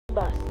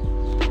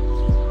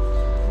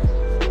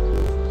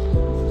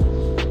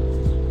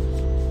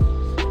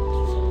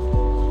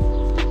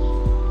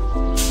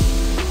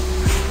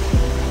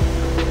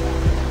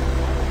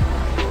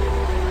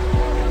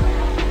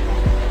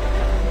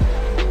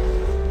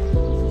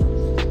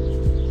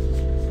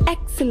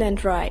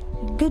Excellent ride.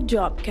 Good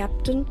job,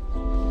 Captain.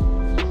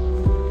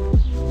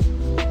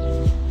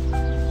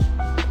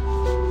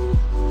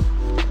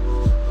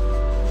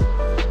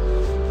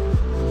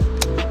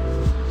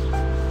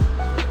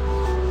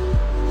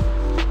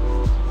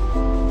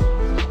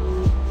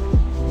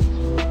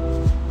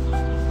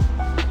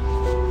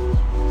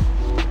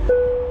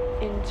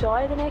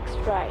 Enjoy the next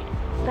ride.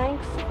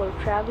 Thanks for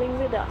traveling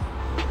with us.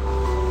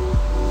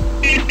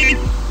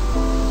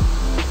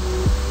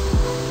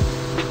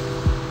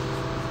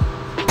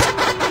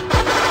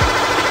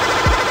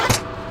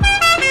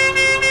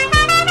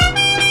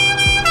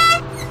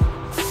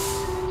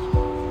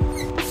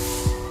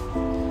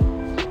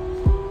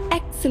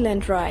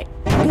 Excellent ride.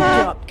 Good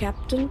job,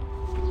 Captain.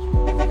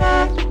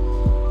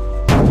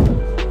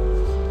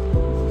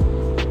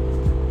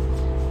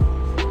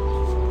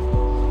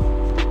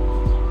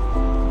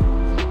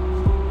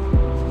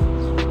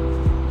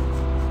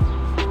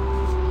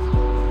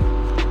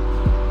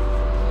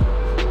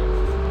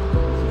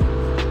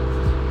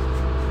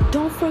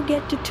 Don't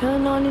forget to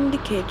turn on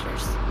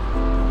indicators.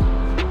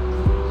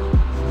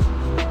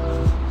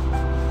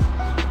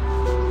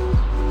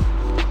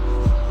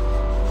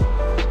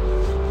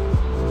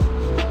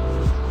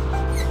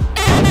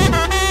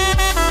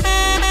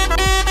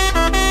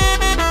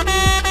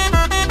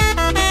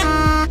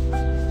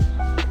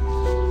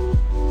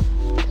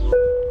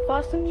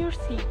 Fasten your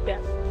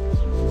seatbelt.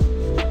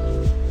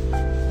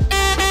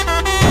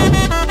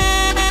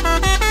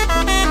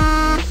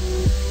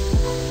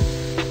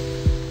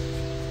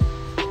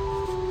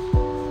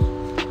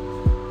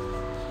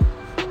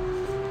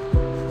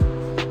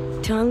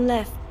 Turn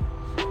left.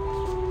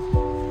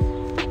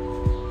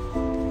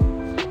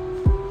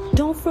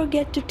 Don't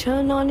forget to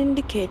turn on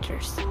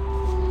indicators.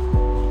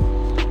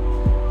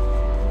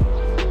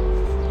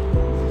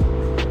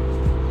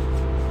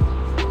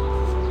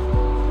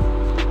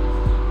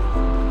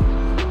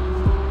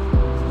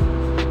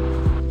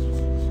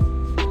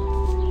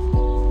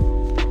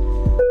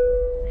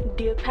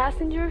 Dear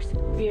passengers,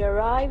 we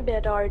arrived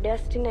at our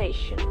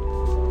destination.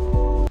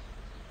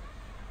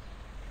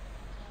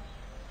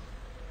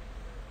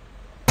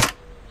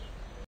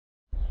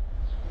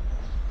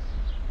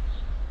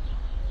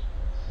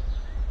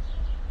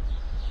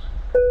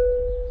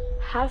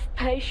 Have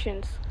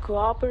patience,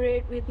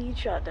 cooperate with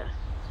each other.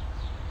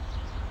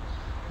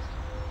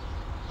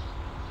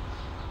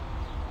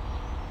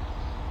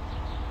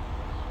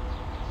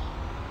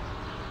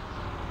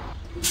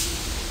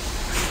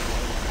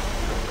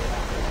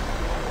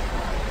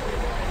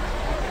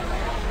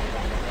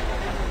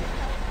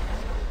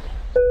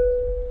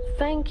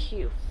 Thank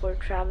you for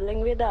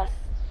traveling with us.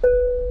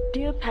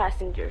 Dear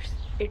passengers,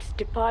 it's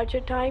departure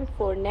time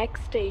for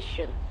next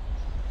station.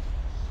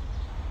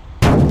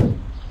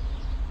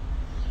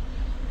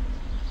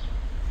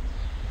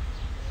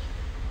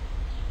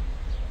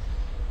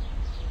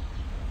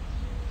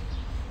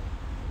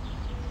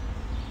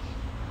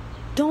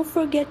 Don't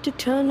forget to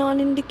turn on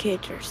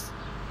indicators.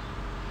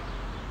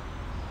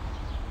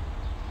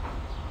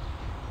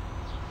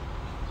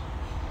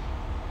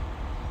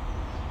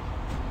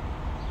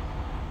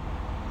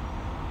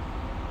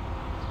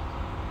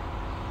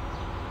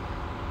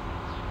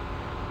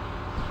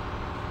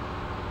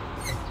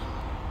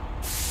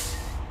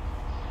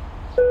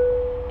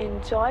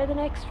 Enjoy the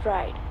next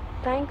ride.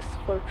 Thanks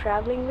for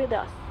traveling with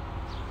us.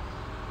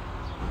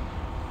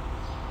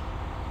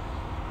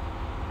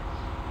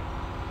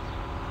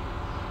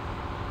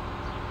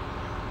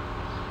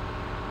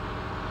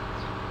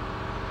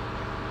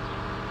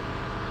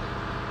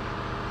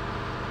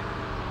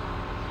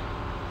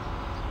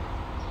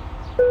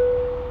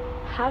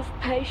 Have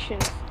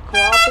patience,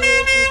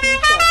 cooperate with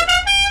each other.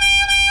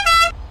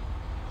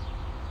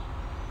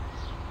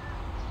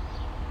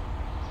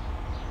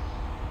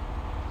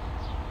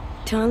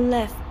 Turn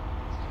left.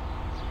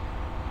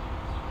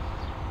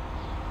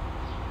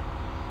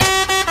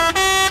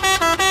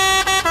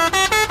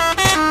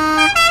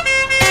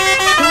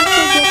 Don't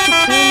forget to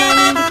turn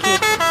on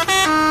indicators.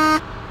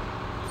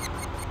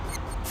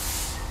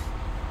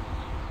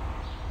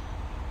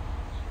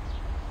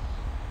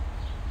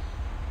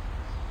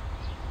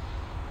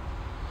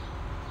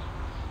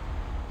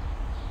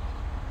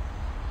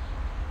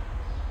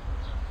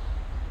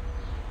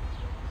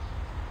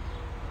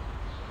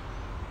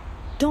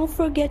 Don't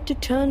forget to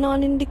turn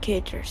on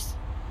indicators.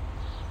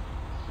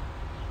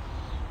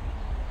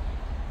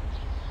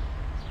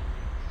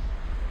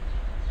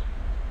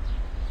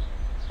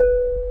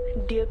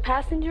 Dear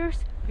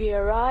passengers, we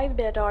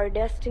arrived at our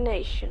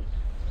destination.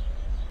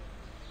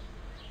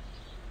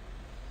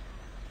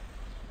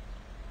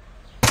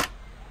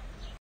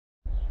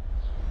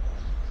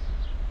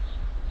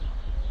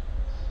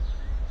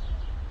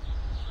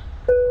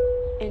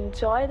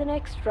 Enjoy the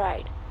next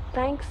ride.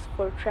 Thanks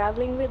for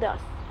traveling with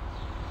us.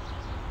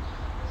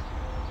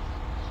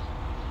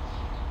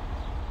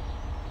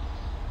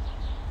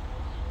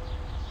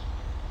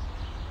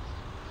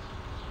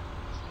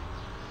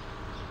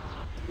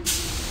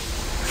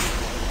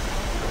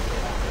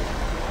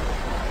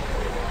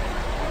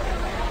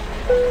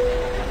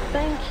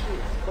 Thank you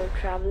for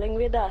traveling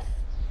with us.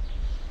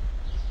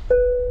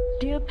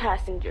 Dear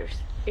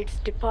passengers, it's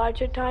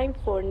departure time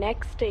for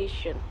next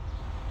station.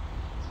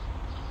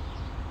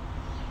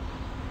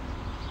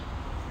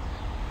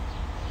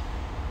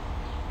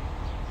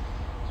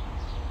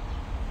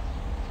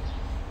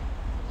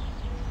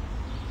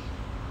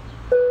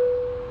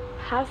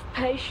 Have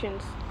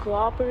patience,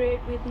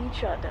 cooperate with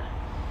each other.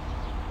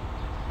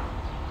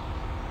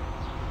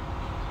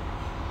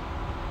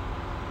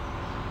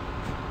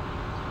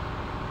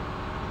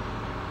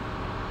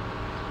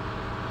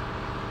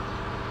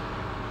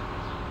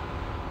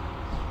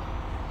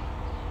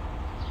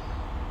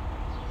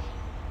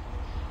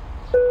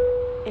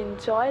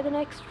 Enjoy the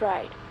next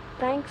ride.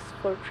 Thanks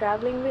for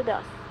traveling with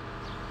us.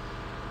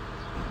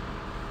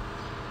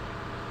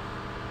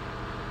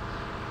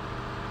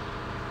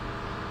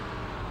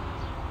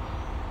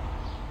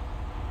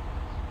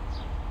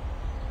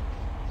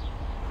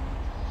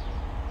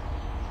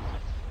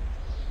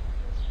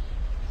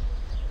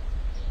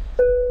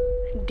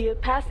 Dear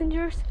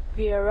passengers,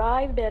 we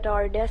arrived at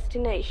our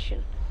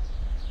destination.